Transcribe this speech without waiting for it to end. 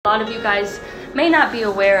lot of you guys may not be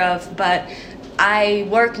aware of, but I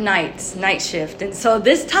work night shift. And so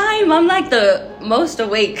this time I'm like the most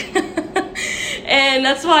awake. And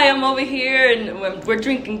that's why I'm over here and we're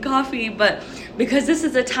drinking coffee. But because this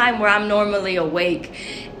is a time where I'm normally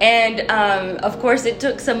awake. And of course, it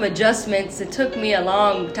took some adjustments. It took me a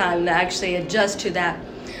long time to actually adjust to that.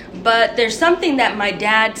 But there's something that my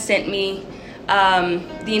dad sent me,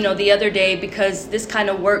 the other day, because this kind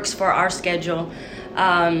of works for our schedule.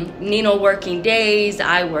 Nino working days,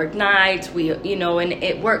 I work nights, and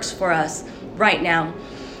it works for us right now.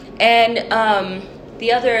 And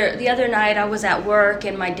the other night I was at work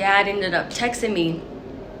and my dad ended up texting me,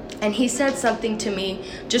 and he said something to me,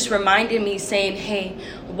 just reminded me, saying, hey,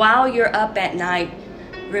 while you're up at night,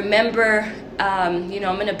 remember, I'm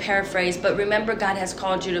going to paraphrase, but remember, God has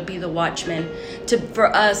called you to be the watchman,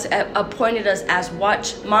 for us, appointed us as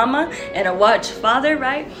watch mama and a watch father,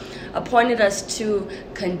 right? Appointed us to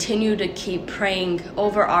continue to keep praying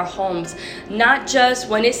over our homes, not just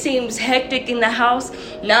when it seems hectic in the house,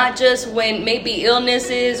 not just when maybe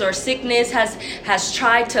illnesses or sickness has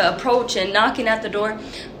tried to approach and knocking at the door,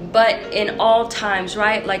 but in all times,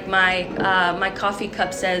 right? Like my coffee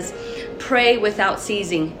cup says, pray without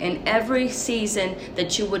ceasing. In every season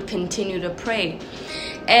that you would continue to pray.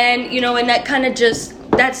 And and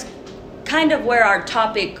that's kind of where our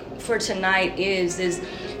topic for tonight is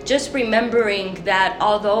just remembering that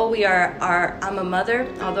although I'm a mother,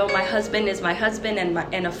 although my husband is my husband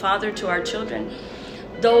and a father to our children,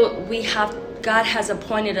 though God has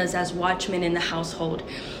appointed us as watchmen in the household.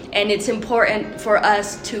 And it's important for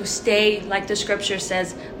us to stay, like the scripture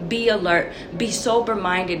says, be alert, be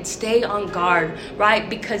sober-minded, stay on guard, right?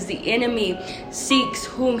 Because the enemy seeks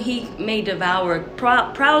whom he may devour,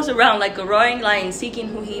 prowls around like a roaring lion, seeking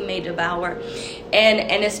who he may devour.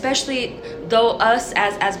 And especially though us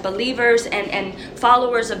as believers and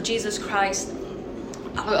followers of Jesus Christ,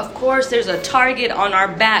 of course, there's a target on our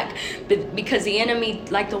back, because the enemy,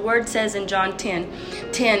 like the word says in John 10,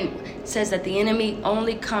 says that the enemy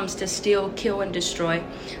only comes to steal, kill, and destroy,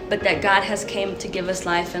 but that God has came to give us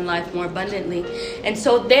life and life more abundantly. And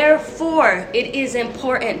so therefore, it is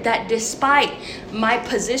important that despite my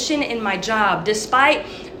position in my job, despite,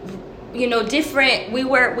 we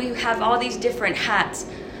have all these different hats,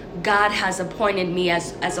 God has appointed me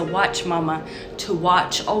as a watch mama to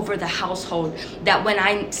watch over the household. That when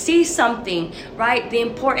I see something, right, the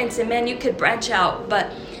importance, and man, you could branch out,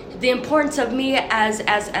 but the importance of me as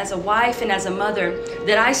a wife and as a mother,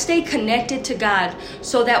 that I stay connected to God,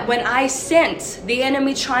 so that when I sense the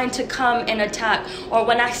enemy trying to come and attack, or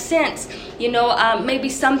when I sense, maybe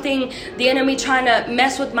something, the enemy trying to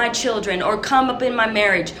mess with my children or come up in my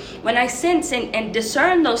marriage, when I sense and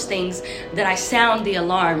discern those things, that I sound the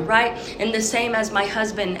alarm, right? And the same as my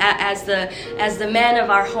husband, as the man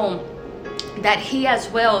of our home, that he as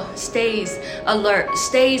well stays alert,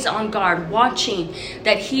 stays on guard, watching,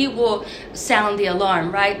 that he will sound the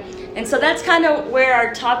alarm, right? And so that's kind of where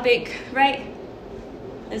our topic, right?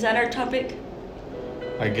 Is that our topic?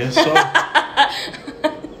 I guess so.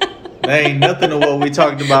 There ain't nothing to what we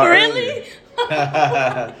talked about really?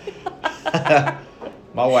 Earlier.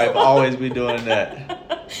 My wife always be doing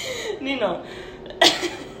that. Nino.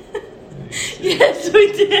 Yes,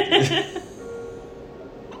 we did.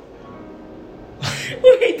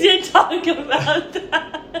 We did talk about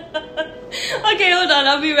that. Okay, hold on.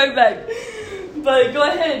 I'll be right back. But go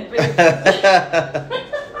ahead, babe.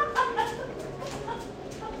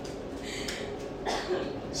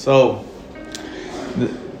 So,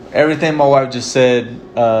 everything my wife just said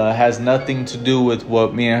has nothing to do with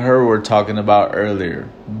what me and her were talking about earlier.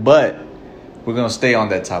 But we're going to stay on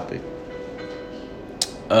that topic.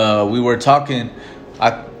 We were talking...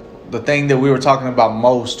 the thing that we were talking about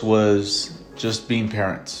most was just being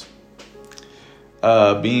parents.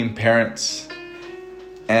 Being parents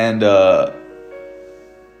and the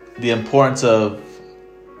importance of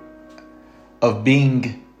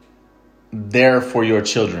being there for your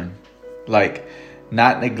children. Like,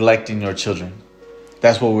 not neglecting your children.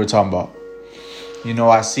 That's what we're talking about.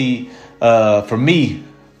 I see, for me,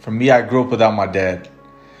 I grew up without my dad.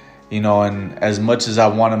 And as much as I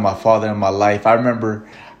wanted my father in my life, I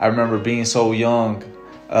remember being so young,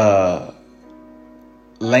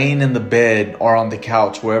 laying in the bed or on the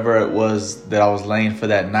couch, wherever it was that I was laying for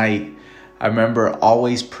that night. I remember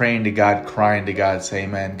always praying to God, crying to God,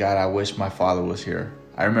 saying, man, God, I wish my father was here.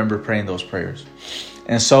 I remember praying those prayers.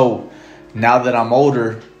 And so now that I'm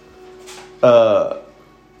older, I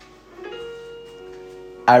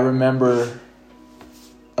remember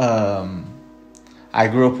I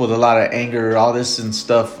grew up with a lot of anger, all this and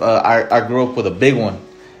stuff. I grew up with a big one,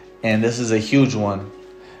 and this is a huge one.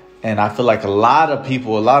 And I feel like a lot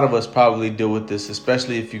of us probably deal with this,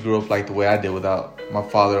 especially if you grew up like the way I did without my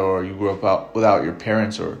father, or you grew up without your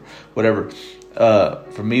parents or whatever.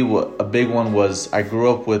 For me, a big one was I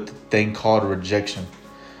grew up with a thing called rejection.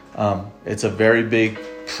 It's a very big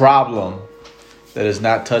problem that is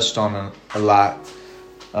not touched on a lot,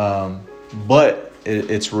 but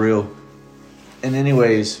it's real. And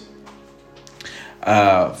anyways,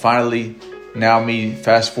 finally, now me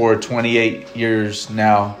fast forward 28 years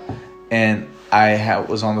now, and I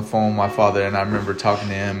was on the phone with my father, and I remember talking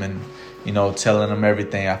to him and, telling him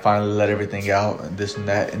everything. I finally let everything out and this and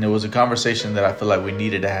that. And it was a conversation that I feel like we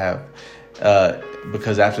needed to have,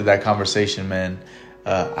 because after that conversation, man,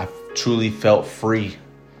 I truly felt free.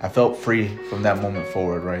 I felt free from that moment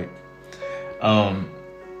forward, right?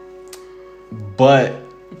 But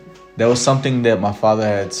there was something that my father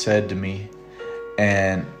had said to me,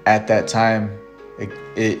 and at that time,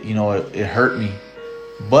 it hurt me.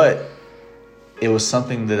 But it was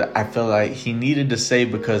something that I felt like he needed to say,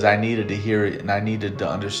 because I needed to hear it, and I needed to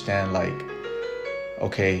understand, like,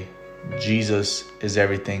 okay, Jesus is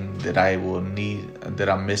everything that I will need, that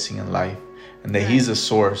I'm missing in life, and that He's a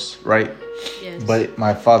source, right? Yes. But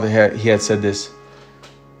my father had said this: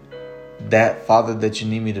 that father that you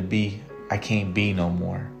need me to be, I can't be no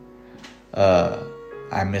more.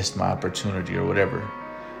 I missed my opportunity or whatever.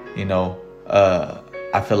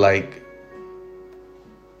 I feel like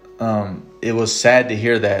it was sad to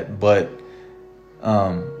hear that, but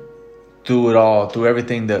through it all, through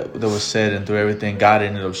everything that was said, and through everything, God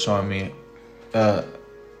ended up showing me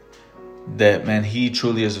that, man, He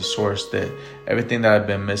truly is a source, that everything that I've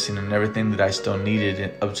been missing and everything that I still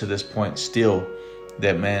needed up to this point, still,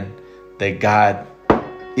 that, man, that God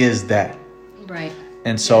is that. Right.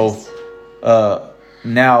 And so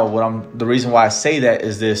now the reason why I say that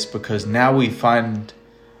is this, because now we find,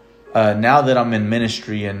 now that I'm in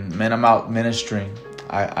ministry, and man, I'm out ministering,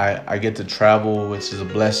 I get to travel, which is a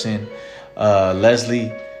blessing.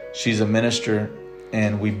 Leslie, she's a minister,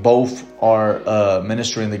 and we both are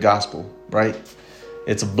ministering the gospel, right?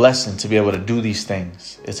 It's a blessing to be able to do these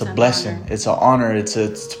things. It's a blessing. Honor. It's an honor. It's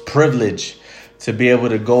a privilege to be able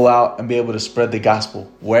to go out and be able to spread the gospel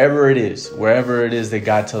wherever it is that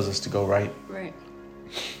God tells us to go, right? Right.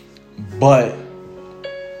 But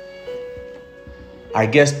I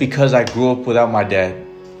guess because I grew up without my dad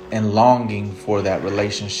and longing for that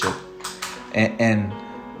relationship and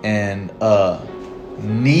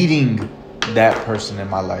needing that person in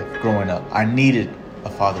my life growing up, I needed a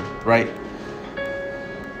father, right?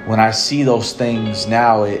 When I see those things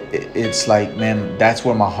now, it's like, man, that's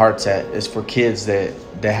where my heart's at. It's for kids that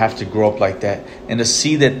have to grow up like that. And to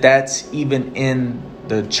see that that's even in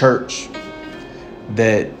the church,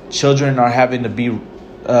 that children are having to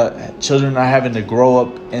grow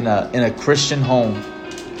up in a Christian home,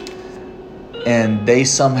 and they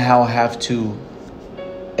somehow have to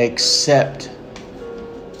accept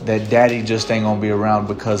that daddy just ain't gonna be around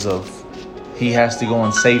because of he has to go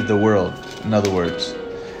and save the world. In other words,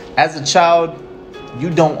 as a child, you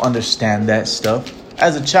don't understand that stuff.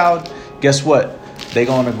 As a child, guess what? They're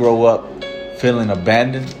gonna grow up feeling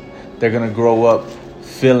abandoned. They're gonna grow up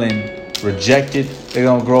feeling rejected. They're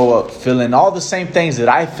gonna grow up feeling all the same things that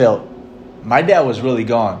I felt. My dad was really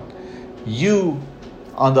gone. You,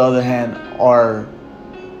 on the other hand, are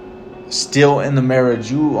still in the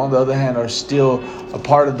marriage. You, on the other hand, are still a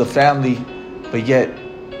part of the family, but yet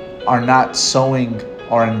are not sowing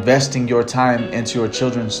or investing your time into your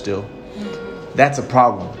children still. That's a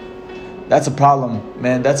problem. That's a problem,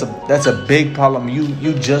 man. That's a big problem.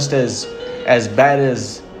 You just as bad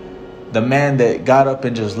as the man that got up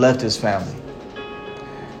and just left his family.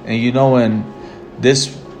 And and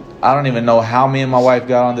this, I don't even know how me and my wife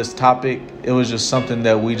got on this topic. It was just something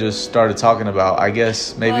that we just started talking about. I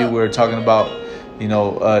guess maybe we were talking about,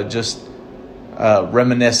 just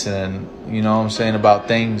reminiscing, and, what I'm saying, about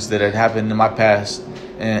things that had happened in my past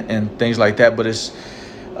and things like that. But it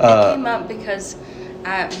came up because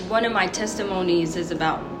one of my testimonies is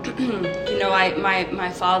about,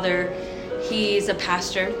 my father, he's a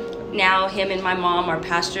pastor. Now him and my mom are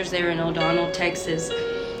pastors there in O'Donnell, Texas.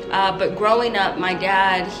 But growing up, my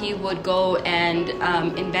dad, he would go and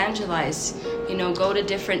evangelize, go to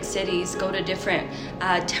different cities, go to different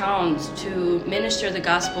towns to minister the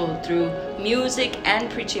gospel through music and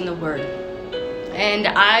preaching the word. And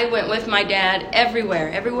I went with my dad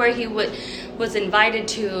everywhere he was invited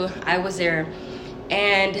to, I was there.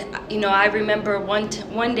 And, I remember one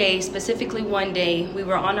day, we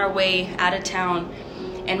were on our way out of town.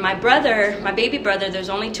 And my baby brother, there's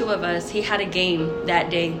only two of us, he had a game that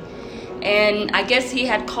day. And I guess he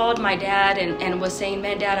had called my dad and was saying,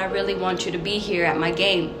 man, Dad, I really want you to be here at my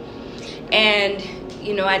game. And,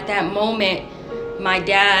 at that moment, my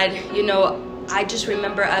dad, I just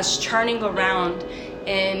remember us turning around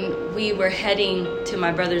and we were heading to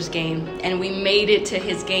my brother's game, and we made it to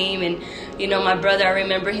his game. And, my brother, I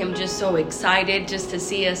remember him just so excited just to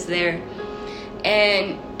see us there.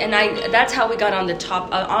 And that's how we got on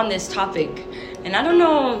this topic. And I don't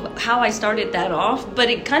know how I started that off, but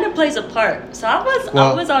it kind of plays a part. So I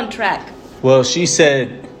was on track. Well, she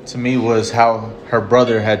said to me was how her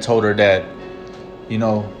brother had told her that,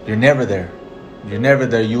 you're never there. You're never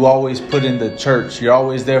there. You always put in the church. You're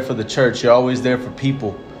always there for the church. You're always there for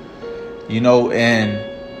people. And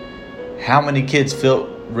how many kids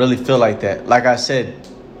really feel like that? Like I said,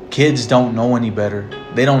 kids don't know any better.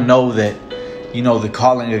 They don't know that, the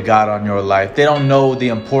calling of God on your life. They don't know the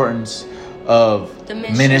importance of the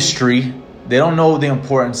ministry. They don't know the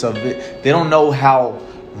importance of it. They don't know how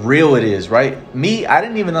real it is, right? I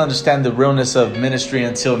didn't even understand the realness of ministry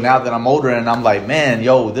until now that I'm older, and I'm like, man,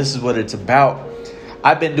 this is what it's about.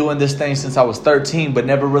 I've been doing this thing since I was 13, but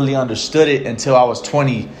never really understood it until I was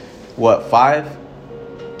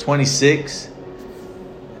 26,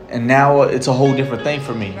 and now it's a whole different thing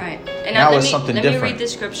for me. Right. And now it's something different. Let me read the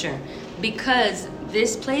scripture, because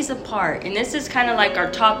this plays a part, and this is kind of like our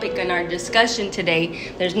topic and our discussion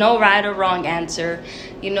today. There's no right or wrong answer,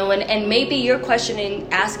 and maybe you're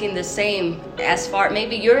asking the same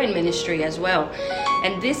maybe you're in ministry as well.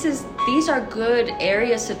 And these are good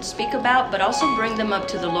areas to speak about, but also bring them up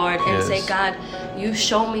to the Lord and say, God, you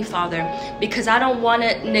show me, Father, because I don't want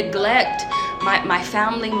to neglect my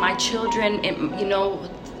family, my children, and,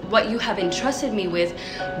 what you have entrusted me with.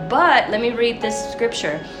 But let me read this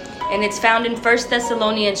scripture. And it's found in 1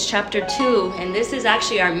 Thessalonians chapter 2. And this is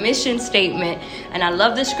actually our mission statement. And I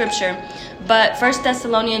love the scripture. But 1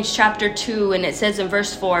 Thessalonians chapter 2, and it says in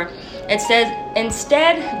verse 4, it says,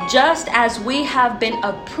 instead, just as we have been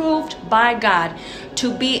approved by God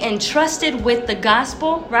to be entrusted with the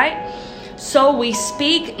gospel, right? So we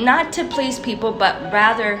speak not to please people, but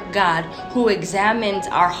rather God, who examines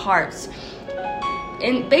our hearts.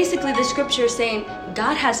 And basically the scripture is saying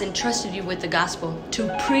God has entrusted you with the gospel to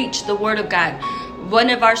preach the word of God. One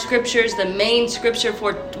of our scriptures, the main scripture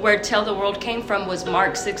for where Tell the World came from, was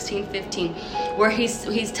Mark 16:15, where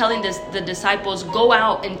he's telling the disciples, go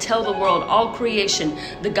out and tell the world, all creation,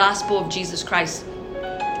 the gospel of Jesus Christ.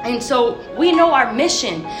 And so we know our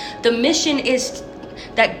mission. The mission is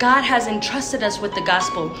that God has entrusted us with the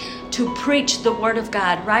gospel to preach the word of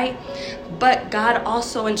God, right? But God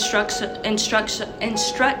also instructs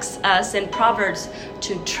us in Proverbs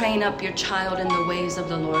to train up your child in the ways of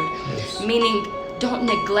the Lord. Yes. Meaning, don't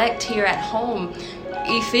neglect here at home.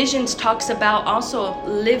 Ephesians talks about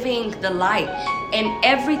living the light, and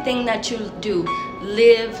everything that you do,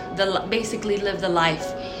 basically live the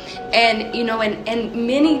life. And and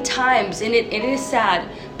many times, and it is sad,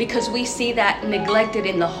 because we see that neglected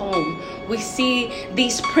in the home. We see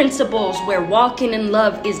these principles where walking in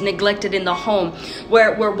love is neglected in the home,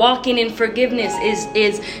 where walking in forgiveness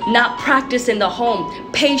is not practiced in the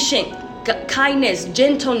home. Patient, kindness,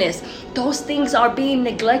 gentleness, those things are being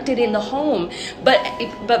neglected in the home,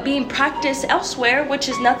 but being practiced elsewhere, which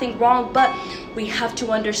is nothing wrong. But we have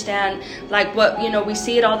to understand, like what, we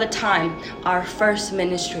see it all the time, our first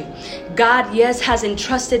ministry. God, yes, has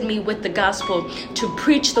entrusted me with the gospel to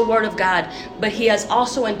preach the word of God, but he has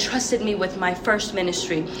also entrusted me with my first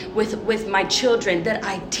ministry, with my children, that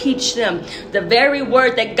I teach them the very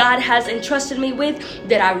word that God has entrusted me with,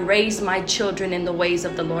 that I raise my children in the ways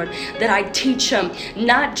of the Lord, that I teach them,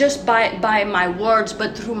 not just by my words,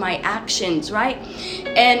 but through my actions, right?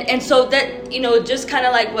 And so that, just kind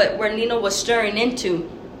of like where Nina was stirring into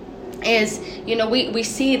is, we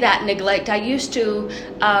see that neglect. I used to,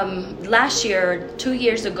 last year, 2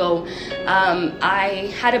 years ago,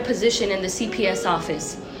 I had a position in the CPS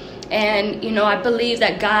office. And, I believe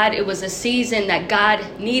that God, it was a season that God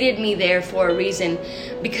needed me there for a reason.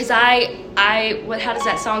 Because how does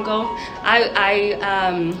that song go?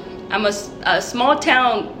 I'm a small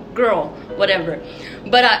town girl, whatever.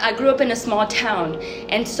 But I grew up in a small town.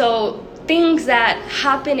 And so things that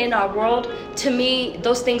happen in our world, to me,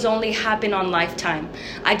 those things only happen on lifetime.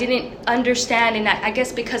 I didn't understand, and I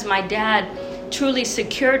guess because my dad truly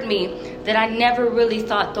secured me, that I never really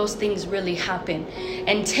thought those things really happen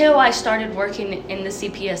until I started working in the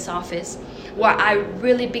CPS office, where I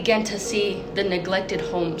really began to see the neglected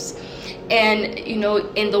homes. And,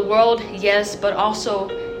 in the world, yes, but also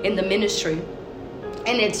in the ministry.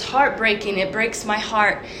 And it's heartbreaking. It breaks my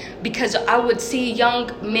heart because I would see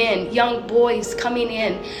young men, young boys coming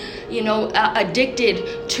in,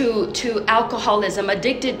 addicted to alcoholism,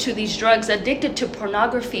 addicted to these drugs, addicted to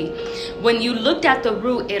pornography. When you looked at the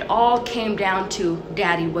root, it all came down to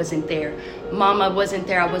daddy wasn't there. Mama wasn't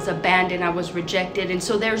there. I was abandoned. I was rejected. And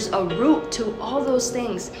so there's a root to all those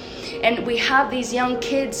things. And we have these young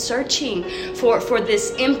kids searching for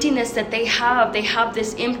this emptiness that they have. They have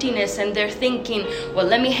this emptiness and they're thinking, well,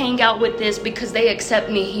 let me hang out with this because they accept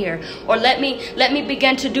me here. Or let me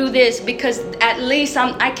begin to do this because at least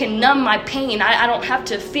I can numb my pain. I don't have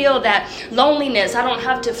to feel that loneliness. I don't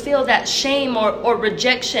have to feel that shame or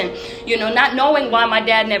rejection. Not knowing why my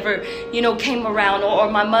dad never, came around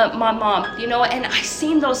or my mom, and I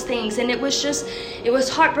seen those things and it was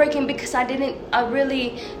heartbreaking because I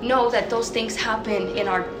really know that those things happen in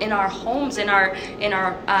our homes, in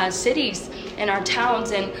our cities, in our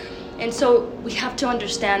towns, and so we have to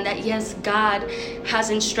understand that yes, God has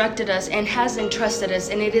instructed us and has entrusted us,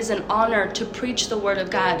 and it is an honor to preach the word of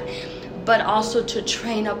God, but also to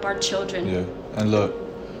train up our children. Yeah, and look,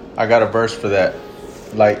 I got a verse for that.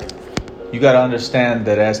 Like, you got to understand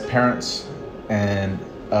that as parents, and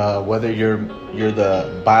whether you're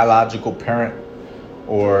the biological parent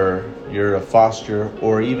or you're a foster,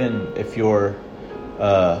 or even if you're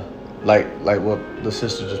like what the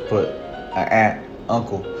sister just put, an aunt,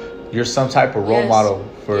 uncle, you're some type of role model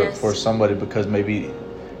for somebody because maybe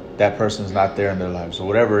that person's not there in their lives or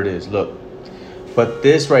whatever it is. Look, but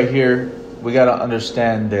this right here, we got to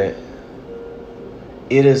understand that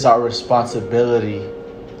it is our responsibility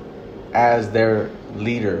as their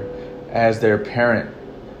leader, as their parent,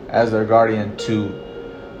 as their guardian to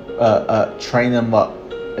train them up.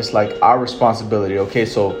 It's like our responsibility. Okay,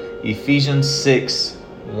 so Ephesians 6,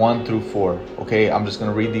 1 through 4. Okay, I'm just going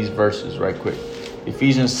to read these verses right quick.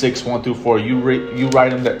 Ephesians 6, 1 through 4. You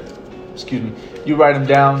write them down. Excuse me. You write them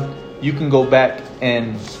down. You can go back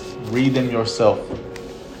and read them yourself.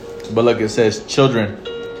 But look, it says, children,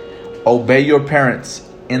 obey your parents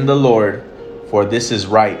in the Lord, for this is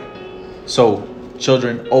right. So,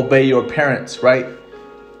 children, obey your parents, right?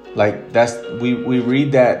 Like that's we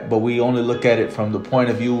read that, but we only look at it from the point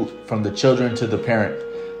of view from the children to the parent.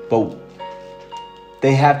 But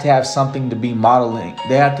they have to have something to be modeling.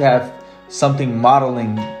 They have to have something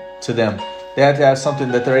modeling to them. They have to have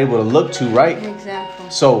something that they're able to look to, right? Example.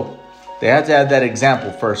 So they have to have that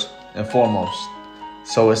example first and foremost.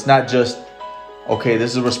 So it's not just, okay,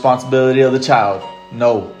 this is a responsibility of the child.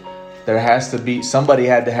 No, there has to be, somebody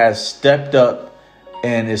had to have stepped up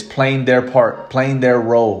and is playing their part, playing their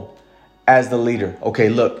role as the leader. Okay,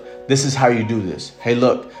 look, this is how you do this. Hey,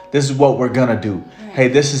 look, this is what we're going to do. Right. Hey,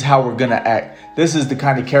 this is how we're going to act. This is the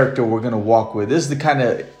kind of character we're going to walk with. This is the kind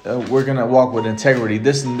of, we're going to walk with integrity.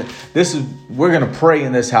 This is, we're going to pray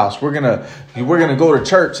in this house. We're going to go to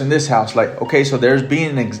church in this house. Like, okay, so there's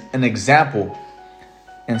being an example.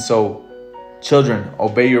 And so, children,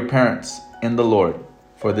 obey your parents in the Lord,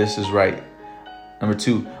 for this is right. Number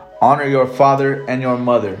 2, honor your father and your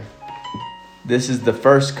mother. This is the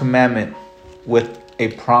first commandment with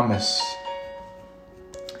a promise.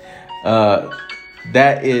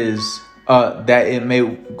 That it may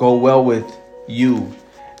go well with you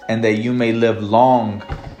and that you may live long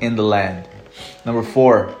in the land. Number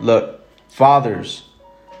 4, look, fathers,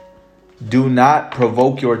 do not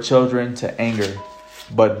provoke your children to anger,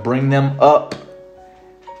 but bring them up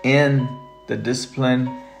in the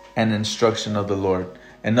discipline and instruction of the Lord.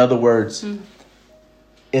 In other words,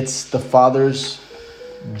 it's the father's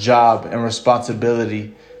job and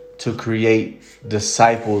responsibility to create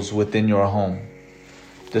disciples within your home.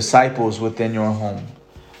 Disciples within your home.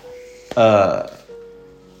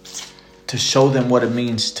 To show them what it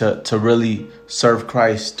means to really serve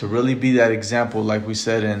Christ, to really be that example, like we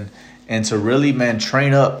said, and to really,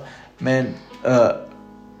 train up,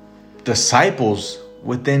 disciples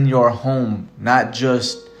within your home, not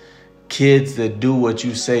just kids that do what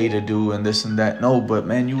you say to do and this and that. No, but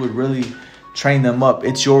you would really train them up.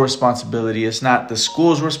 It's your responsibility. It's not the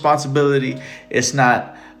school's responsibility. It's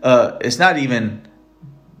not even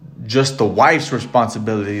just the wife's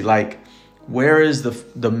responsibility. Like, where is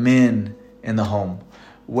the men in the home?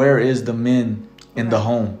 Where is the men in the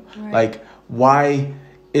home? Right. Like, why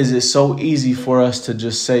is it so easy for us to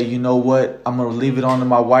just say, you know what, I'm going to leave it on to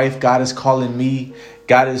my wife. God is calling me.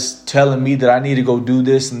 God is telling me that I need to go do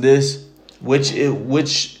this and this, which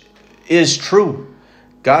is true.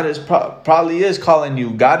 God is probably is calling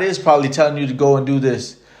you. God is probably telling you to go and do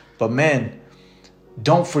this. But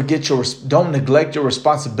don't neglect your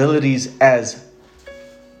responsibilities as,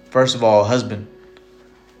 first of all, a husband.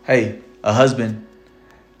 Hey, a husband,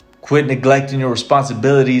 Quit neglecting your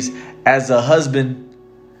responsibilities as a husband.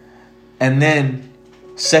 And then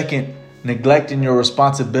second, neglecting your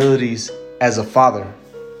responsibilities as a father.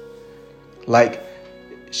 Like,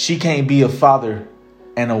 she can't be a father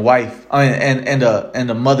and a wife and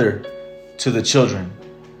a mother to the children.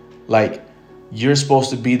 Like, you're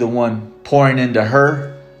supposed to be the one pouring into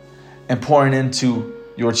her and pouring into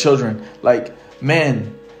your children. Like,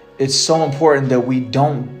 man, it's so important that we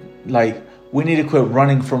need to quit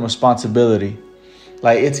running from responsibility.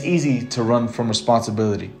 Like, it's easy to run from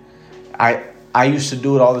responsibility. I used to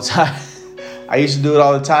do it all the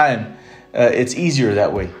time. It's easier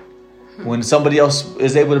that way. When somebody else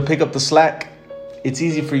is able to pick up the slack, it's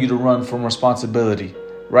easy for you to run from responsibility,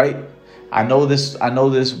 right? I know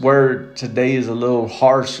this word today is a little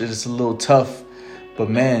harsh. It's a little tough. But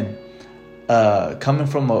man, coming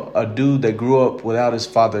from a dude that grew up without his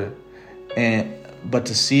father, but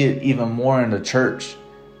to see it even more in the church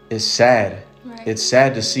is sad. Right. It's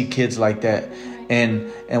sad to see kids like that.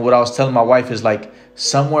 Right. And what I was telling my wife is, like,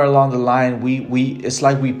 somewhere along the line, it's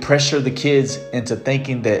like we pressure the kids into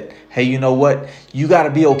thinking that, hey, you know what? You got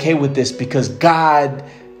to be okay with this because God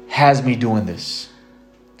has me doing this.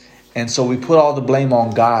 And so we put all the blame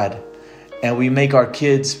on God, and we make our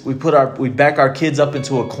kids, we back our kids up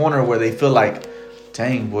into a corner where they feel like,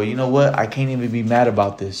 dang, boy, you know what? I can't even be mad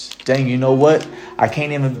about this. Dang, you know what? I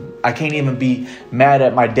can't even be mad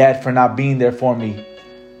at my dad for not being there for me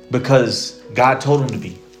because God told him to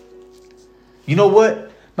be. You know what?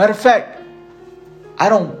 Matter of fact, I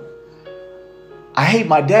hate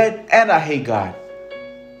my dad and I hate God.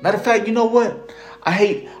 Matter of fact, you know what? I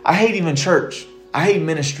hate even church. I hate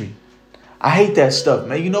ministry. I hate that stuff,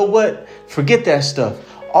 man. You know what? Forget that stuff.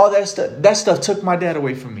 All that stuff took my dad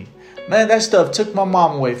away from me. Man, that stuff took my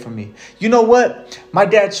mom away from me. You know what? My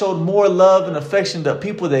dad showed more love and affection to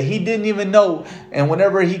people that he didn't even know. And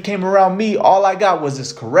whenever he came around me, all I got was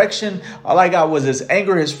his correction. All I got was his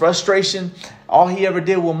anger, his frustration. All he ever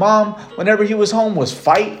did with mom whenever he was home was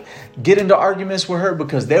fight, get into arguments with her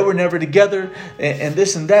because they were never together and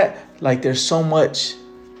this and that. Like, there's so much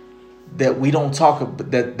that we don't talk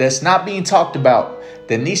about, that's not being talked about,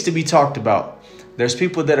 that needs to be talked about. There's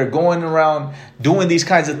people that are going around doing these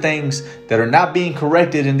kinds of things that are not being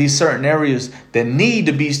corrected in these certain areas that need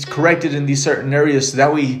to be corrected in these certain areas. So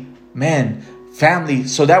that way, man, family.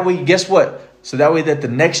 So that way, guess what? So that way that the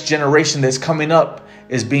next generation that's coming up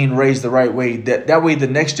is being raised the right way. That way, the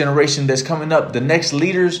next generation that's coming up, the next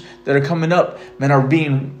leaders that are coming up, man, are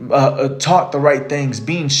being taught the right things,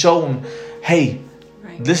 being shown, hey,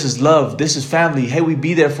 this is love. This is family. Hey, we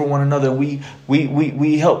be there for one another. We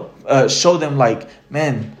help show them, like,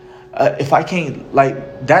 man, if I can't,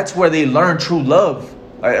 like, that's where they learn true love.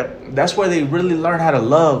 That's where they really learn how to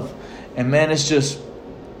love. And man, it's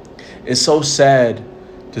so sad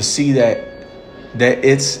to see that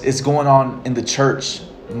it's going on in the church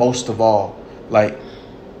most of all. Like,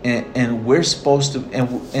 and we're supposed to,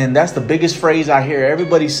 and that's the biggest phrase I hear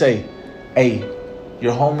everybody say, hey,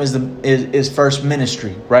 your home is first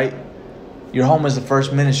ministry, right? Your home is the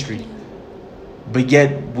first ministry. But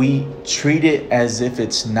yet we treat it as if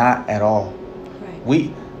it's not at all.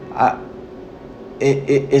 Right.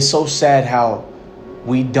 It's so sad how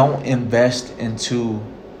we don't invest into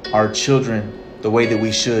our children the way that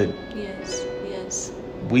we should. Yes.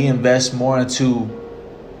 We invest more into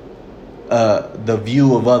the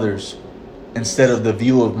view of others instead of the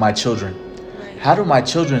view of my children. Right. How do my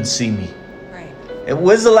children see me? And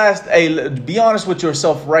when's the last, hey, be honest with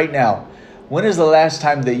yourself right now. When is the last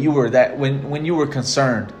time that you were when you were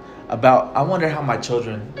concerned about, I wonder how my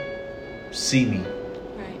children see me.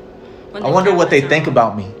 Right. I wonder what they think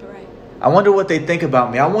about me. Right. I wonder what they think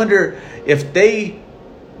about me. I wonder if they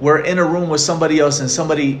were in a room with somebody else and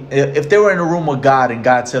if they were in a room with God and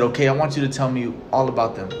God said, okay, I want you to tell me all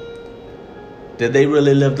about them. Did they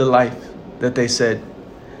really live the life that they said?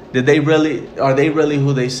 Are they really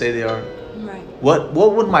who they say they are? What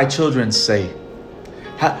would my children say?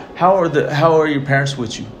 How are your parents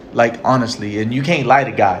with you? Like, honestly, and you can't lie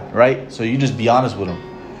to God, right? So you just be honest with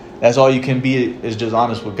him. That's all you can be, is just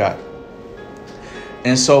honest with God.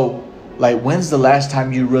 And so, like, when's the last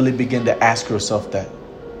time you really begin to ask yourself that?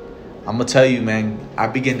 I'm gonna tell you, man, I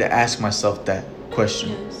begin to ask myself that question.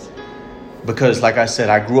 Yes. Because, like I said,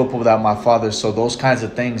 I grew up without my father, so those kinds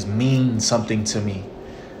of things mean something to me.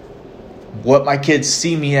 What my kids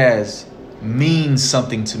see me as means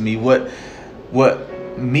something to me. What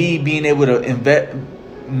me being able to invest,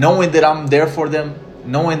 knowing that I'm there for them,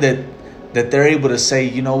 knowing that they're able to say,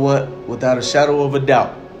 you know what, without a shadow of a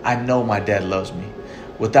doubt, I know my dad loves me.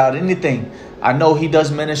 Without anything, I know he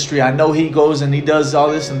does ministry. I know he goes and he does all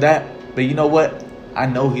this and that. But you know what? I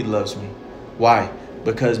know he loves me. Why?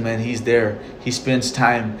 Because, man, he's there. He spends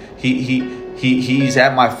time. He's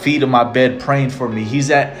at my feet on my bed praying for me. He's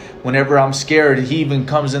at, whenever I'm scared, he even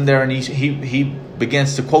comes in there and he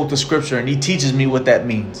begins to quote the scripture and he teaches me what that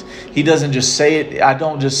means. He doesn't just say it. I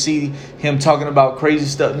don't just see him talking about crazy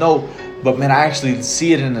stuff. No, but man, I actually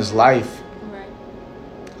see it in his life. Right.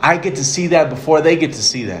 I get to see that before they get to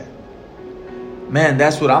see that. Man,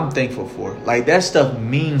 that's what I'm thankful for. Like, that stuff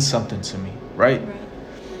means something to me, right?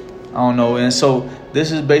 I don't know. And so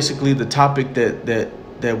this is basically the topic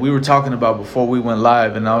that we were talking about before we went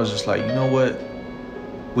live. And I was just like, you know what?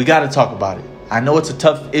 We got to talk about it. I know it's a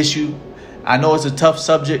tough issue. I know it's a tough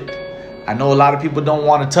subject. I know a lot of people don't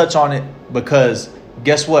want to touch on it because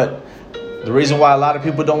guess what? The reason why a lot of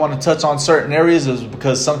people don't want to touch on certain areas is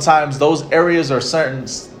because sometimes those areas are certain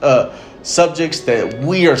subjects that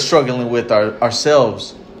we are struggling with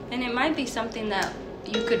ourselves. And it might be something that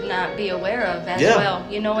you could not be aware of as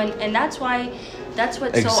well, you know, and that's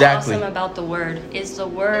what's so awesome about the word is the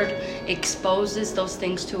word exposes those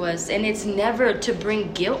things to us, and it's never to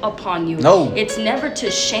bring guilt upon you. No, it's never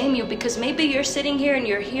to shame you, because maybe you're sitting here and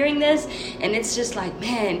you're hearing this and it's just like,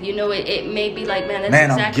 man, you know, it may be like, man,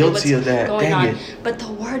 that's exactly what's going on. But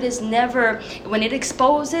the word is never, when it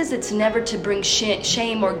exposes, it's never to bring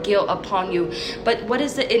shame or guilt upon you. But what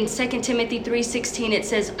is it in 2 Timothy 3:16? It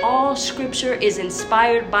says all scripture is inspired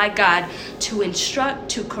by God to instruct,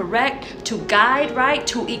 to correct, to guide, right,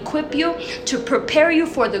 to equip you, to prepare you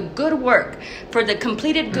for the good work, for the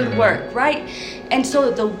completed good work, right? And so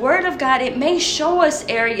the word of God, it may show us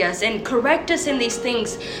areas and correct us in these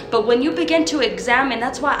things, but when you begin to examine,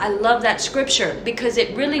 that's why I love that scripture, because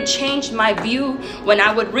it really changed my view. When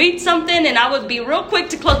I would read something and I would be real quick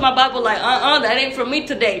to close my Bible like, that ain't for me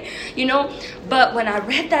today, you know. But when I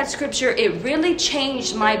read that scripture, it really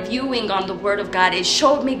changed my viewing on the word of God. It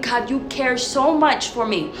showed me, God, you care so much for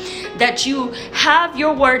me that you have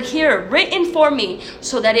your word here written for me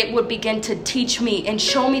so that it would begin to teach me and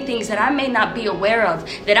show me things that I may not be aware of,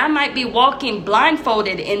 that I might be walking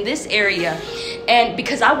blindfolded in this area. And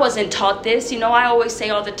because I wasn't taught this, you know, I always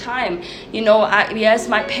say all the time, you know, yes,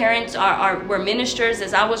 my parents were ministers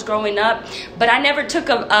as I was growing up, but I never took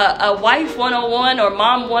a wife 101 or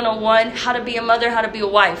mom 101, how to be a mother, how to be a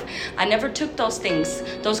wife. I never took those things,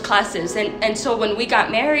 those classes. And so when we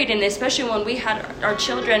got married, and especially when we had our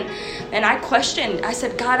children, and I questioned, I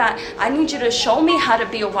said, God, I need you to show me how to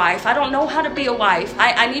be a wife. I don't know how to be a wife.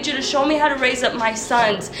 I need you to show me how to raise up my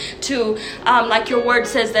sons to, like your word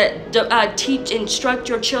says, that instruct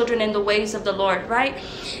your children in the ways of the Lord, right?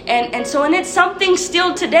 And so, and it's something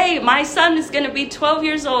still today. My son is going to be 12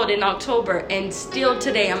 years old in October, and still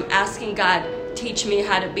today I'm asking God, teach me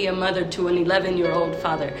how to be a mother to an 11-year-old,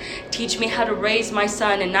 Father. Teach me how to raise my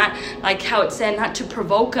son, and not, like how it said, not to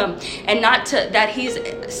provoke him, and not to, that he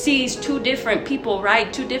sees two different people,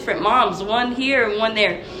 right? Two different moms, one here and one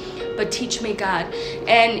there. But teach me, God.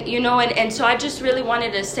 And, you know, and so I just really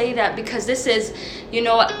wanted to say that, because this is, you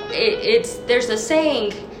know, there's a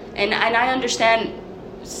saying, and I understand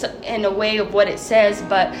in a way of what it says,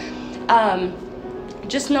 but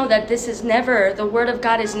just know that this is never, the word of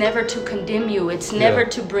God is never to condemn you. It's never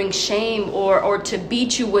to bring shame or to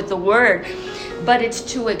beat you with the word, but it's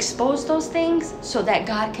to expose those things so that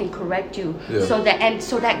God can correct you, so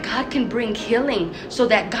that God can bring healing, so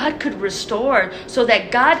that God could restore, so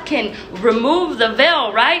that God can remove the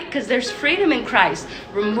veil, right? Because there's freedom in Christ.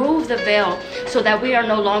 Remove the veil so that we are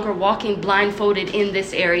no longer walking blindfolded in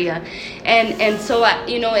this area. And so,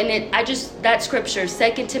 you know, and that scripture,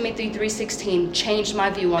 2 Timothy 3:16, changed my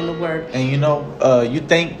view on the word. And you know, you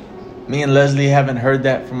think me and Leslie haven't heard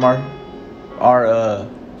that from our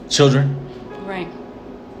children? Right.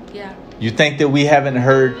 Yeah. You think that we haven't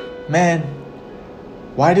heard, man,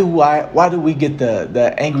 why do we get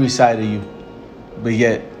the angry side of you, but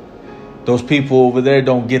yet those people over there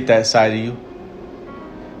don't get that side of you?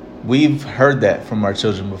 We've heard that from our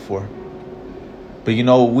children before. But you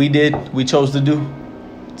know what we chose to do?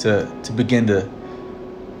 To begin to,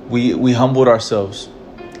 we humbled ourselves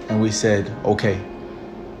and we said, okay,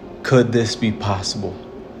 could this be possible?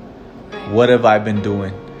 What have I been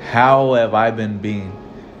doing? How have I been being?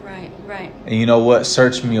 Right. And you know what?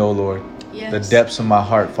 Search me, O Lord. Yes. The depths of my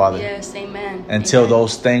heart, Father. Yes, amen. Until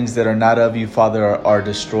those things that are not of you, Father, are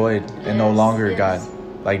destroyed and no longer, God,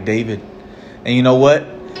 like David. And you know what?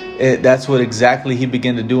 That's what exactly he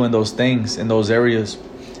began to do in those things, in those areas.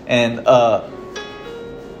 And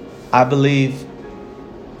I believe,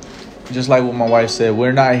 just like what my wife said,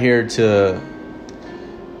 we're not here to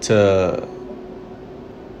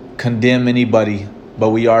condemn anybody, but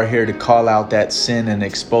we are here to call out that sin and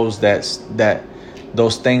expose that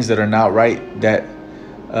those things that are not right, that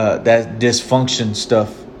that dysfunction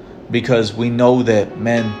stuff, because we know that,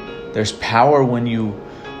 man, there's power when you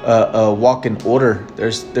walk in order.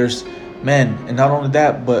 There's man, and not only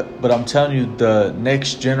that, but I'm telling you, the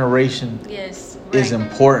next generation is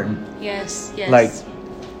important. Yes. Like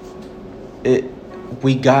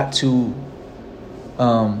we got to,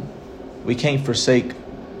 we can't forsake,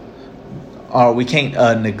 or we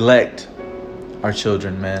can't neglect our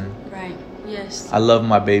children, man. Right. Yes. I love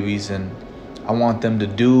my babies, and I want them to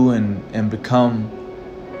do and become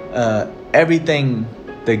everything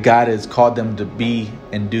that God has called them to be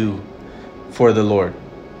and do for the Lord.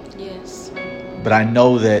 Yes. But I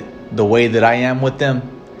know that the way that I am with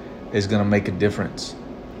them is going to make a difference.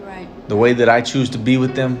 Right. The way that I choose to be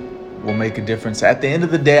with them will make a difference. At the end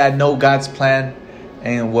of the day, I know God's plan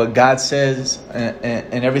and what God says,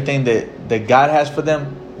 and everything that God has for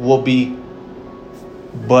them will be.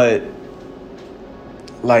 But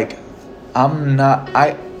like,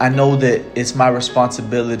 I know that it's my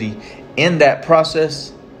responsibility in that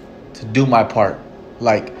process to do my part.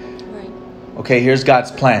 Like, okay, here's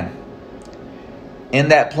God's plan. In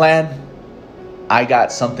that plan, I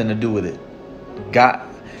got something to do with it. God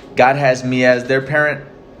has me as their parent.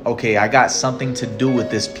 Okay, I got something to do with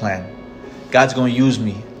this plan. God's going to use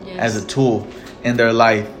me as a tool in their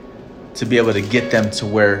life to be able to get them to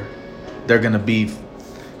where they're going to be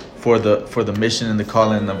for the mission and the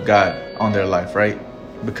calling of God on their life, right?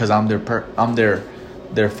 Because I'm their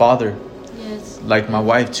father. Yes. Like my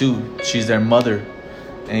wife too, she's their mother,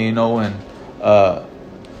 and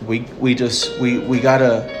we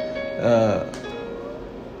gotta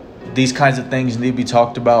these kinds of things need to be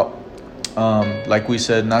talked about. Like we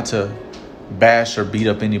said, not to bash or beat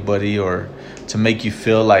up anybody or to make you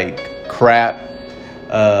feel like crap.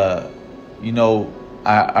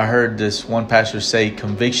 I heard this one pastor say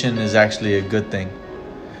conviction is actually a good thing.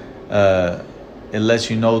 It lets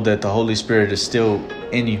you know that the Holy Spirit is still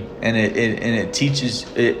in you, and it teaches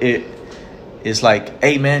it. It's like,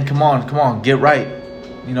 hey man, come on, get right.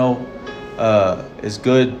 It's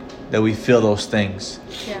good that we feel those things.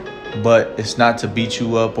 Yeah. But it's not to beat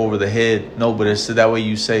you up over the head. No, but it's so that way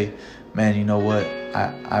you say, man, you know what?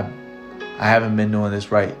 I haven't been doing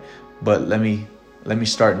this right, but let me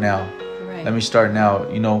start now. Right. Let me start now.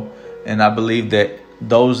 And I believe that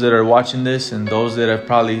those that are watching this and those that have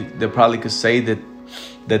probably could say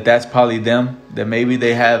that's probably them, that maybe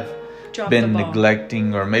they have been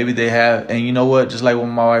neglecting, or maybe they have. And you know what? Just like what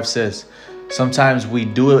my wife says, sometimes we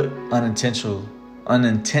do it unintentionally.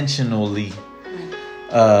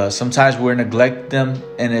 Sometimes we're neglect them,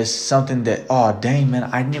 and it's something that, oh dang man,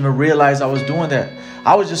 I didn't even realize I was doing that.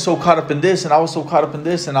 I was just so caught up in this, and I was so caught up in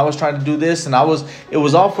this, and I was trying to do this, and it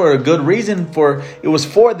was all for a good reason, it was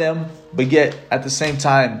for them, but yet at the same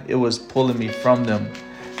time it was pulling me from them,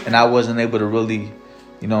 and I wasn't able to really,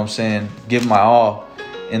 give my all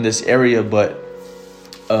in this area. But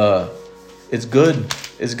it's good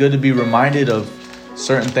to be reminded of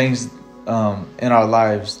certain things in our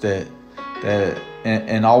lives that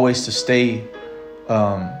and always to stay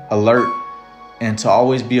alert, and to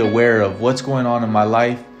always be aware of what's going on in my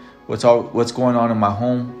life, what's going on in my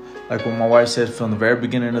home. Like what my wife said from the very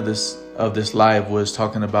beginning of this live was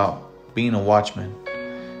talking about being a watchman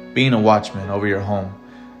over your home.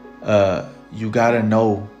 You gotta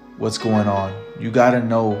know what's going on. You gotta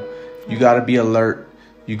know. You gotta be alert.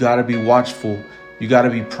 You gotta be watchful. You gotta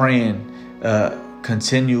be praying.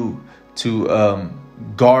 Continue to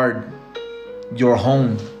guard your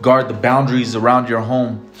home, guard the boundaries around your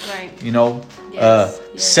home. Right. Yes.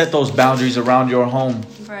 Set those boundaries around your home.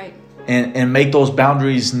 Right. And make those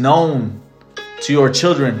boundaries known to your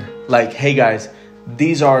children. Like, hey guys,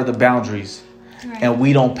 these are the boundaries. Right. And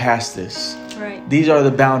we don't pass this. Right. These are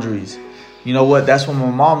the boundaries. You know what? That's what my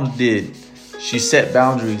mom did. She set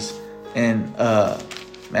boundaries, and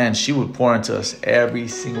man, she would pour into us every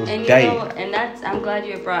single day. I'm glad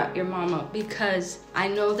you brought your mom up, because I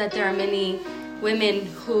know that there are many women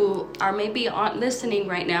who are maybe listening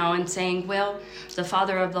right now and saying, well, the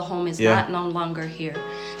father of the home is no longer here.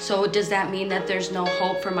 So does that mean that there's no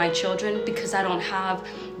hope for my children because I don't have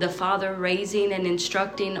the father raising and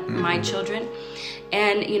instructing my children?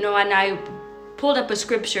 And, and I pulled up a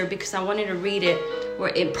scripture because I wanted to read it, where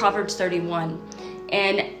in Proverbs 31.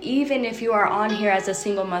 And even if you are on here as a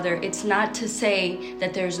single mother, it's not to say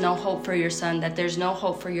that there's no hope for your son, that there's no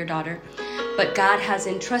hope for your daughter. But God has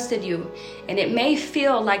entrusted you. And it may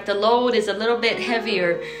feel like the load is a little bit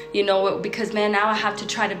heavier, because, man, now I have to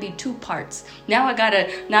try to be two parts. Now I got to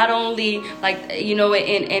not only,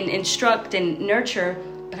 and instruct and nurture,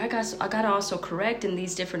 but I got to also correct in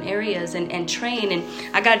these different areas and train. And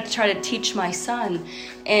I got to try to teach my son.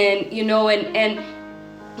 And,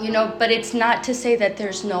 But it's not to say that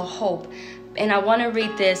there's no hope. And I want to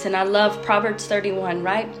read this, and I love Proverbs 31,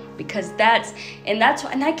 right? Because and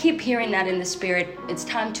I keep hearing that in the spirit. It's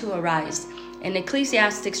time to arise. In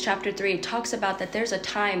Ecclesiastes chapter 3, it talks about that there's a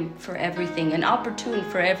time for everything, an opportune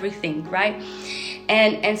for everything, right?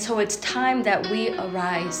 And so it's time that we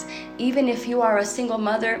arise. Even if you are a single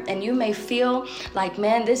mother and you may feel like,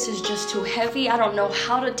 man, this is just too heavy. I don't know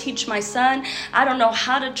how to teach my son. I don't know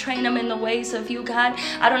how to train him in the ways of you, God.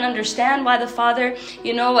 I don't understand why the father,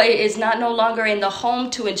 is no longer in the home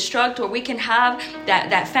to instruct, or we can have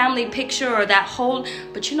that family picture or that whole.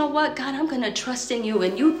 But you know what, God, I'm going to trust in you,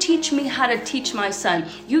 and you teach me how to teach my son.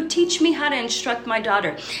 You teach me how to instruct my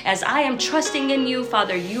daughter. As I am trusting in you,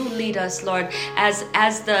 Father, you lead us, Lord, as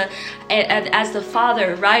the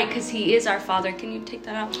Father, right? Because he is our Father. Can you take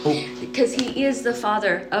that out? Because he is the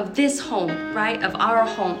Father of this home, right? Of our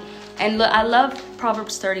home. And look, I love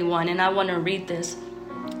Proverbs 31, and I want to read this,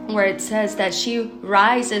 where it says that she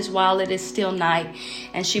rises while it is still night,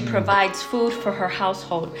 and she provides food for her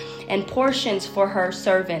household and portions for her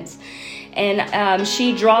servants. And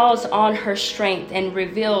she draws on her strength and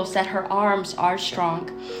reveals that her arms are strong.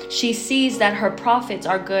 She sees that her profits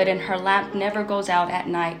are good, and her lamp never goes out at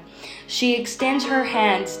night. She extends her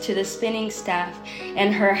hands to the spinning staff,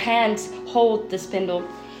 and her hands hold the spindle.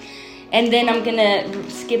 And then I'm going to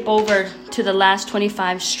skip over to the last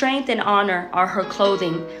 25. Strength and honor are her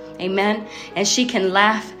clothing. Amen. And she can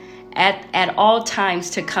laugh at all times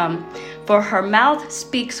to come. For her mouth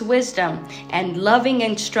speaks wisdom, and loving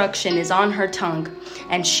instruction is on her tongue.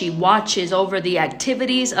 And she watches over the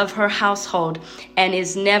activities of her household and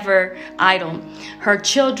is never idle. Her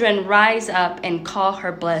children rise up and call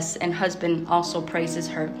her blessed, and husband also praises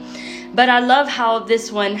her. But I love how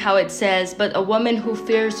it says, but a woman who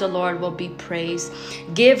fears the Lord will be praised.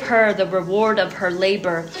 Give her the reward of her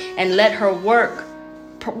labor, and let her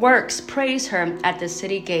works praise her at the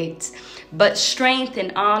city gates. But strength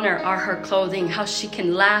and honor are her clothing. How she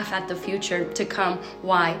can laugh at the future to come.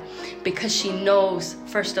 Why? Because she knows,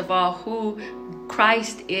 first of all, who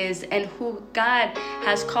Christ is and who God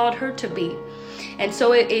has called her to be. And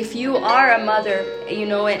so if you are a mother,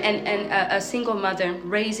 and a single mother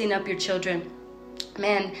raising up your children,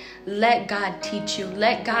 man, let God teach you.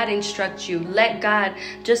 Let God instruct you. Let God,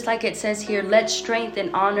 just like it says here, let strength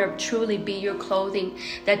and honor truly be your clothing.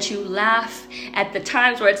 That you laugh at the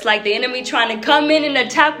times where it's like the enemy trying to come in and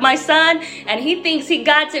attack my son, and he thinks he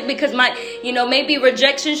got it because maybe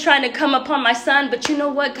rejection's trying to come upon my son. But you know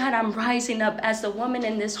what, God, I'm rising up as the woman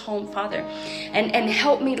in this home, Father, and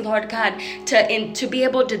help me, Lord God, to be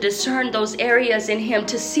able to discern those areas in him,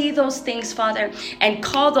 to see those things, Father, and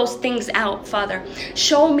call those things out, Father.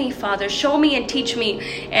 Show me, Father. Show me and teach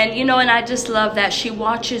me. And and I just love that she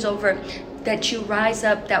watches over, that you rise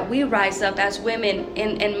up, that we rise up as women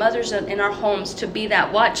and mothers in our homes to be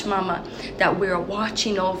that watch mama, that we're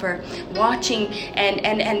watching over, watching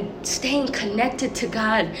and staying connected to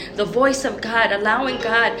God, the voice of God, allowing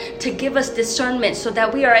God to give us discernment so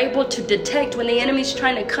that we are able to detect when the enemy's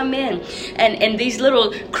trying to come in and these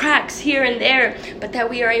little cracks here and there, but that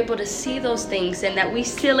we are able to see those things, and that we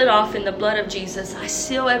seal it off in the blood of Jesus.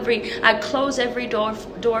 I close every door,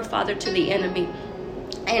 Father, to the enemy.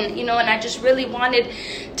 And, and I just really wanted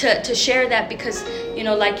to share that because,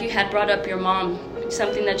 like you had brought up your mom,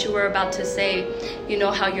 something that you were about to say,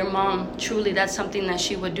 how your mom, truly, that's something that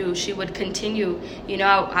she would do. She would continue,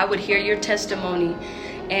 I would hear your testimony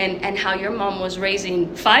and how your mom was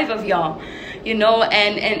raising 5 of y'all,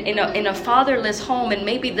 and in a fatherless home. And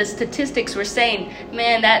maybe the statistics were saying,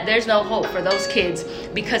 man, that there's no hope for those kids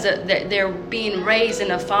because they're being raised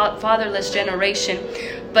in a fatherless generation.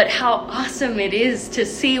 But how awesome it is to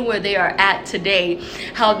see where they are at today.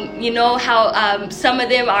 How some of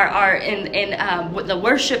them are in with the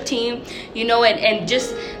worship team, and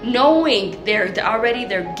just knowing their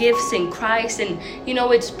gifts in Christ. And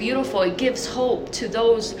it's beautiful. It gives hope to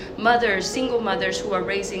those mothers, single mothers who are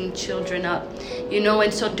raising children up.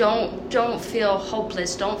 And so don't feel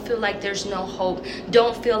hopeless. Don't feel like there's no hope.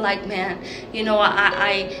 Don't feel like, man,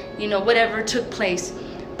 whatever took place.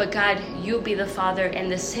 But God, you be the Father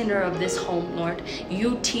and the center of this home, Lord.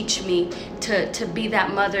 You teach me to be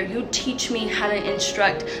that mother. You teach me how to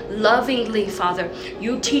instruct lovingly, Father.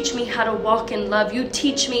 You teach me how to walk in love. You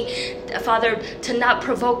teach me, Father, to not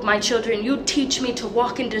provoke my children. You teach me to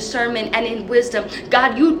walk in discernment and in wisdom.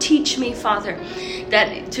 God, you teach me, Father,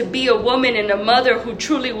 that to be a woman and a mother who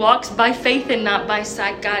truly walks by faith and not by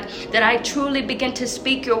sight, God. That I truly begin to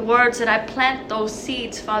speak your words, that I plant those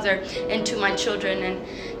seeds, Father, into my children.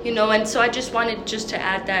 And so I just wanted to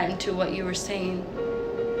add that into what you were saying.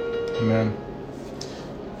 Amen.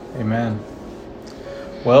 Amen.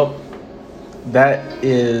 Well, that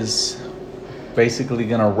is basically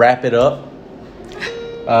gonna wrap it up.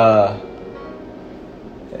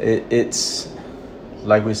 It's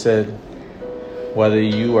like we said, whether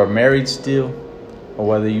you are married still, or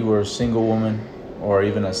whether you are a single woman, or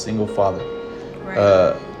even a single father.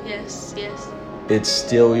 Right. Yes. It's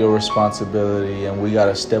still your responsibility, and we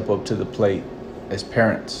gotta step up to the plate as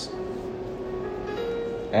parents.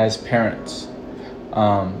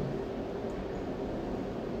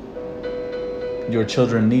 Your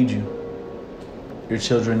children need you.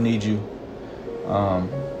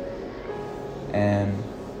 And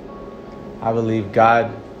I believe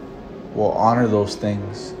God will honor those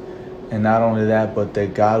things. And not only that, but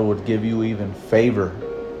that God would give you even favor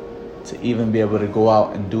to even be able to go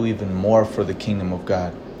out and do even more for the kingdom of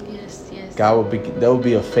God. Yes. There will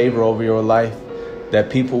be a favor over your life, that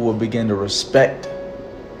people will begin to respect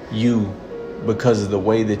you because of the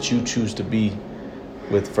way that you choose to be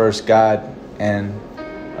with first God, and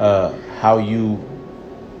how you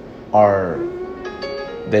are,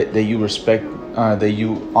 that you respect, that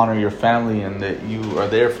you honor your family, and that you are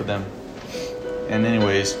there for them. And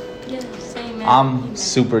anyways, I'm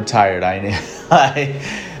super tired.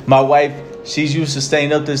 My wife, she's used to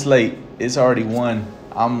staying up this late. It's already 1.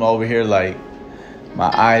 I'm over here like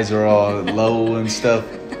my eyes are all low and stuff.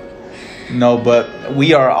 No, but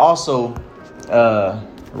we are also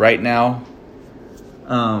right now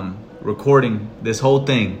recording this whole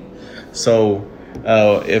thing. So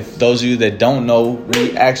if those of you that don't know,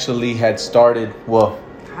 we actually had started,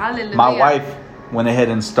 Hallelujah. My wife went ahead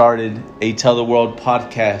and started a Tell the World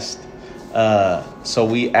podcast. So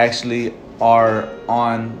we actually are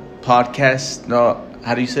on podcast. No,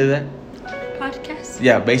 how do you say that? Podcast?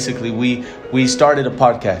 Yeah, basically we started a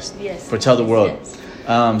podcast for Tell the World. Yes.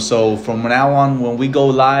 So from now on, when we go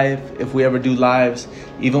live, if we ever do lives,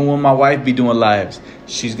 even when my wife be doing lives,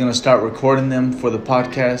 she's going to start recording them for the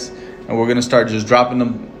podcast, and we're going to start just dropping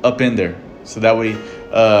them up in there. So that way,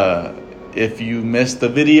 if you missed the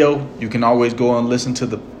video, you can always go and listen to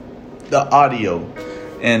the audio.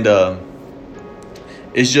 And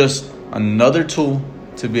it's just another tool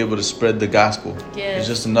to be able to spread the gospel. Yes. It's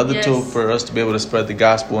just another tool for us to be able to spread the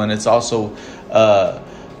gospel. And it's also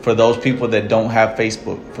for those people that don't have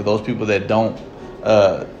Facebook, for those people that don't,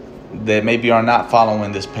 that maybe are not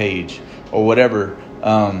following this page or whatever,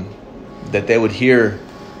 that they would hear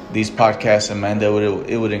these podcasts, and man, that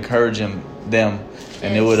it would encourage them,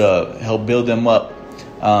 and it would help build them up.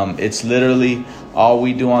 It's literally all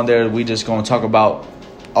we do on there. We just gonna talk about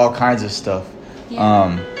all kinds of stuff.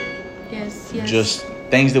 Yes. Just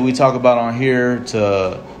things that we talk about on here,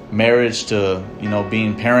 to marriage, to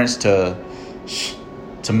being parents, to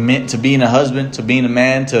being a husband, to being a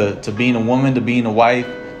man, to being a woman, to being a wife,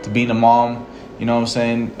 to being a mom. You know what I'm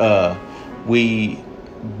saying? We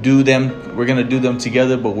do them. We're gonna do them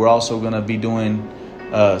together, but we're also gonna be doing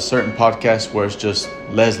certain podcasts where it's just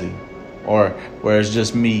Leslie, or where it's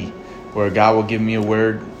just me, where God will give me a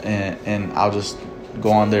word and I'll just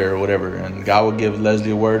go on there or whatever, and God will give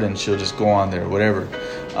Leslie a word and she'll just go on there, whatever.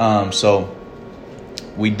 So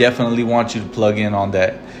we definitely want you to plug in on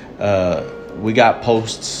that. We got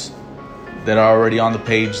posts that are already on the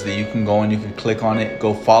page that you can go and you can click on it.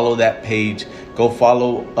 Go follow that page. Go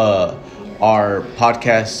follow our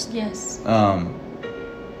podcast. Yes.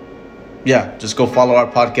 Just go follow our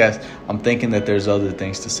podcast. I'm thinking that there's other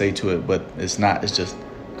things to say to it, but it's not. It's just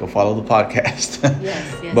go follow the podcast.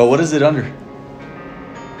 Yes. But what is it under?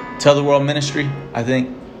 Tell the World Ministry, I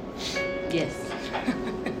think. Yes.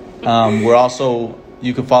 We're also,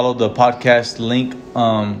 you can follow the podcast link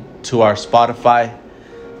to our Spotify.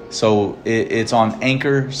 So it's on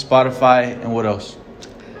Anchor, Spotify, and what else?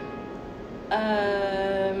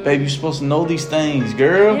 Babe, you're supposed to know these things,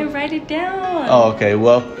 girl. I didn't write it down. Oh, okay.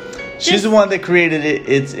 Well, she's the one that created it.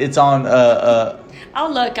 It's on.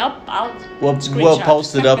 I'll look. I'll. We'll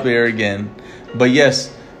post it up here again. But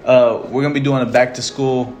yes, we're gonna be doing a back to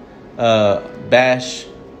school bash.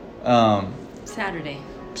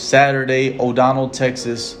 Saturday, O'Donnell,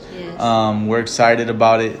 Texas. Yes. We're excited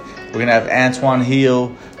about it. We're gonna have Antoine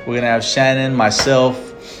Hill. We're gonna have Shannon, myself.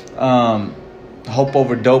 Hope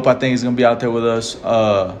Over Dope, I think, is gonna be out there with us.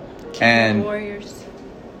 Kingdom Warriors.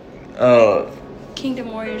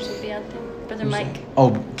 Kingdom Warriors will be out there. Brother Mike.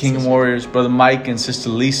 Oh, Kingdom Warriors, Brother Mike and Sister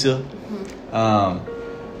Lisa.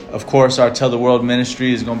 Mm-hmm. Of course, our Tell the World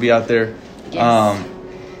ministry is gonna be out there. Yes.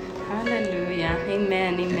 Hallelujah.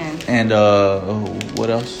 Amen. And what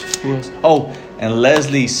else? Who else? Oh, and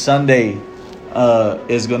Leslie Sunday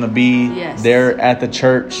is gonna be there at the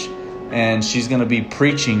church, and she's gonna be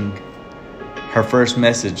preaching her first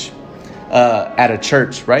message at a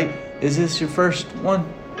church, right? Is this your first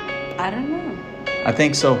one? I don't know. I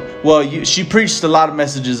think so. Well, she preached a lot of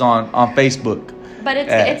messages on Facebook. But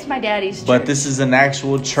it's my daddy's church. But this is an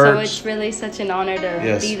actual church. So it's really such an honor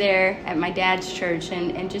to be there at my dad's church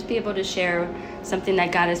and just be able to share something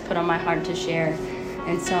that God has put on my heart to share.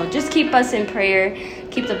 And so just keep us in prayer.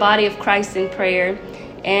 Keep the body of Christ in prayer.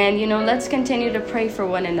 And, let's continue to pray for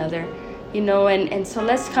one another. And so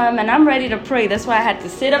let's come. And I'm ready to pray. That's why I had to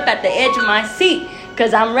sit up at the edge of my seat,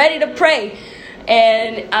 because I'm ready to pray.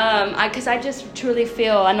 And because I just truly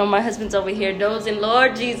feel, I know my husband's over here dozing.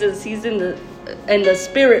 Lord Jesus, he's in the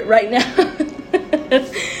spirit right now.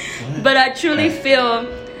 But I truly feel,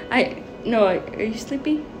 are you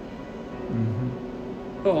sleepy?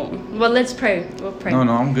 Mm-hmm. Oh, well, let's pray. We'll pray. No,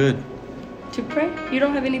 I'm good. To pray? You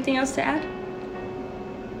don't have anything else to add?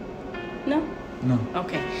 No? No.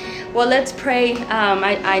 Okay. Well, let's pray.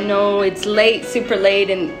 I know it's late, super late,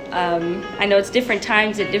 and I know it's different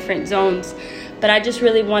times at different zones, but I just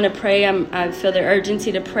really want to pray. I feel the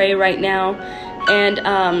urgency to pray right now.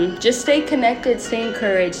 And just stay connected, stay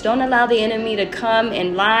encouraged. Don't allow the enemy to come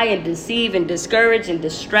and lie and deceive and discourage and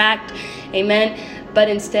distract. Amen. But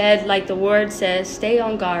instead, like the word says, stay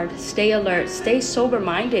on guard, stay alert, stay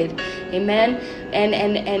sober-minded. Amen.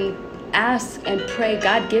 And ask and pray,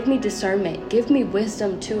 God, give me discernment. Give me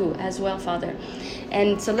wisdom too as well, Father.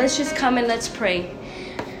 And so let's just come and let's pray.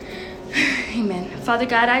 Amen. Father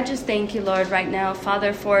God, I just thank you, Lord, right now,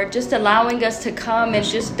 Father, for just allowing us to come and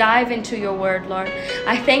just dive into your word, Lord.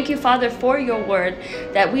 I thank you, Father, for your word,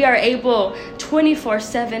 that we are able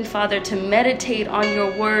 24/7, Father, to meditate on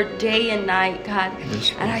your word day and night, God.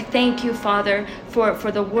 And I thank you, Father,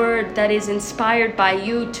 for the word that is inspired by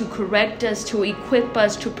you to correct us, to equip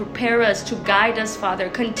us, to prepare us, to guide us, Father.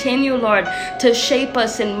 Continue, Lord, to shape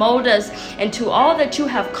us and mold us into all that you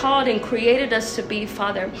have called and created us to be,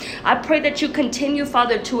 Father. I pray that you continue,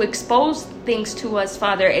 Father, to expose things to us,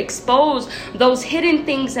 Father. Expose those hidden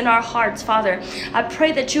things in our hearts, Father. I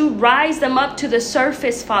pray that you rise them up to the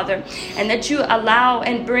surface, Father, and that you allow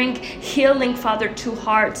and bring healing, Father, to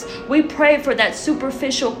hearts. We pray for that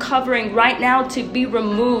superficial covering right now to be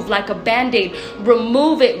removed like a band-aid.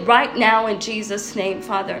 Remove it right now in Jesus' name,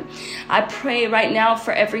 Father. I pray right now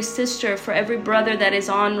for every sister, for every brother that is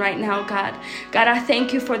on right now, God. God, I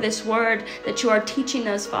thank you for this word that you are teaching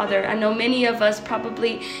us, Father. I know many of us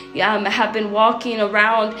probably have been walking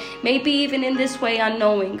around, maybe even in this way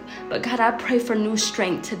unknowing. But God, I pray for new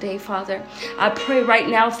strength today, Father. I pray right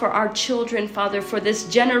now for our children, Father, for this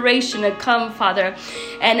generation to come, Father.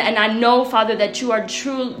 And I know, Father, that you are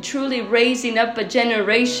truly raising up a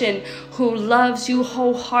generation who loves you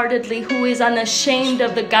wholeheartedly, who is unashamed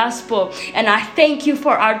of the gospel. And I thank you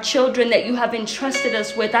for our children that you have entrusted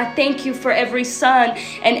us with. I thank you for every son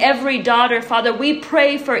and every daughter, Father. We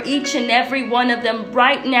pray for each and every one of them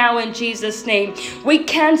right now in Jesus' name. We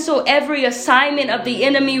cancel every assignment of the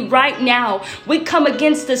enemy right now. We come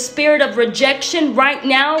against the spirit of rejection right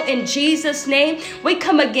now in Jesus' name. We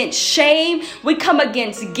come against shame. We come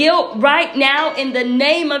against guilt right now in the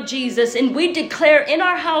name of Jesus. And we declare in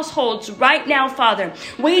our households right now, Father,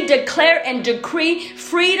 we declare and decree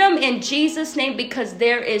freedom in Jesus' name, because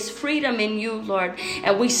there is freedom in you, Lord.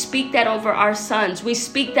 And we speak that over our sons. We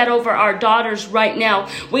speak that over our daughters right now.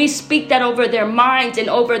 We speak that over their minds and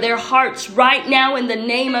over their hearts right now in the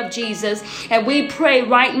name of Jesus. And we pray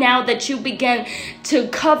right now that you begin to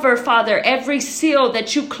cover, Father, every seal,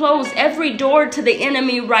 that you close every door to the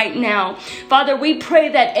enemy right now. Father, we pray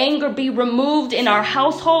that anger be removed in our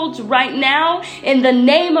households right now in the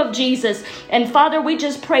name of Jesus. And Father, we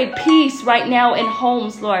just pray peace right now in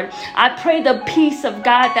homes, Lord. I pray the peace of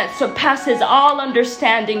God that surpasses all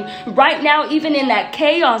understanding right now, even in that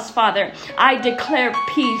chaos, Father. I declare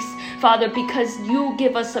peace, Father, because you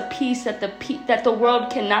give us a peace that the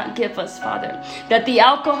world cannot give us, Father, that the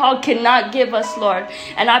alcohol cannot give us, Lord.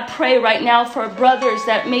 And I pray right now for brothers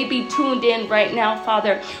that may be tuned in right now,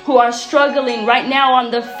 Father, who are struggling right now on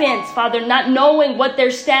the fence, Father, not knowing what they're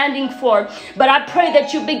standing for. But I pray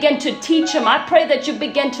that you begin to teach them. I pray that you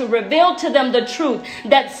begin to reveal to them the truth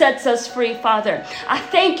that sets us free, Father. I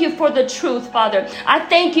thank you for the truth, Father. I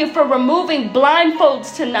thank you for removing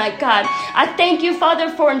blindfolds tonight, God. I thank you, Father,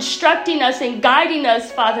 for instructing us and guiding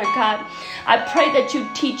us, Father God. I pray that you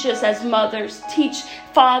teach us as mothers, teach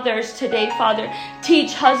fathers today, Father,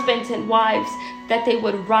 teach husbands and wives that they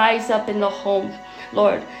would rise up in the home,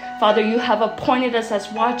 Lord. Father, you have appointed us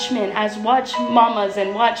as watchmen, as watch mamas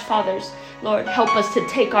and watch fathers. Lord, help us to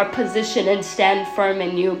take our position and stand firm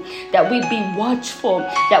in you, that we be watchful,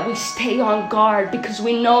 that we stay on guard, because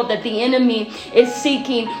we know that the enemy is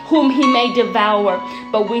seeking whom he may devour.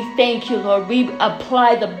 But we thank you, Lord. We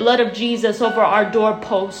apply the blood of Jesus over our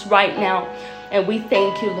doorposts right now. And we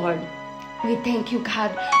thank you, Lord. We thank you,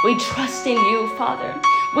 God. We trust in you, Father.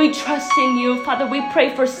 We trust in you, Father. We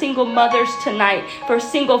pray for single mothers tonight, for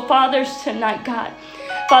single fathers tonight, God.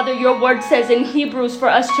 Father, your word says in Hebrews for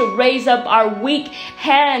us to raise up our weak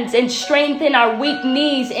hands and strengthen our weak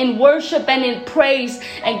knees in worship and in praise.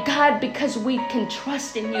 And God, because we can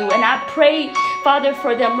trust in you. And I pray, Father,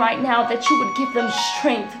 for them right now, that you would give them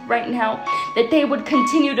strength right now, that they would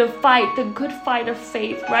continue to fight the good fight of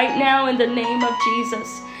faith right now in the name of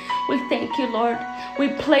Jesus. We thank you, Lord. We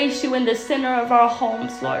place you in the center of our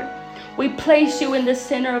homes, Lord. We place you in the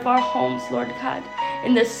center of our homes, Lord God,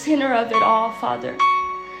 in the center of it all, Father.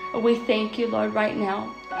 We thank you, Lord, right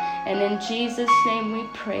now. And in Jesus' name we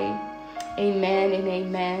pray. Amen and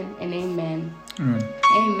amen and amen.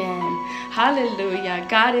 Amen. Hallelujah.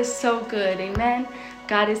 God is so good. Amen.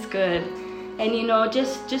 God is good. And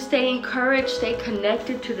just stay encouraged, stay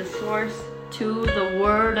connected to the source, to the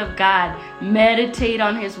word of God. Meditate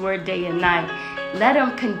on his word day and night. Let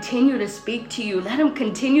him continue to speak to you. Let him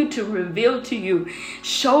continue to reveal to you,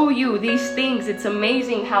 show you these things. It's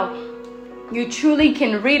amazing how you truly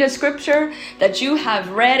can read a scripture that you have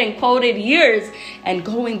read and quoted years, and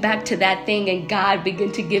going back to that thing, and God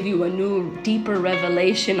begin to give you a new, deeper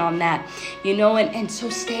revelation on that, and so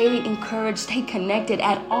stay encouraged, stay connected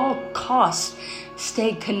at all costs.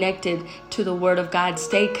 Stay connected to the word of God.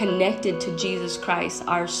 Stay connected to Jesus Christ,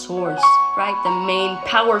 our source, right? The main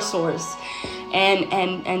power source.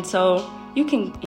 And so you can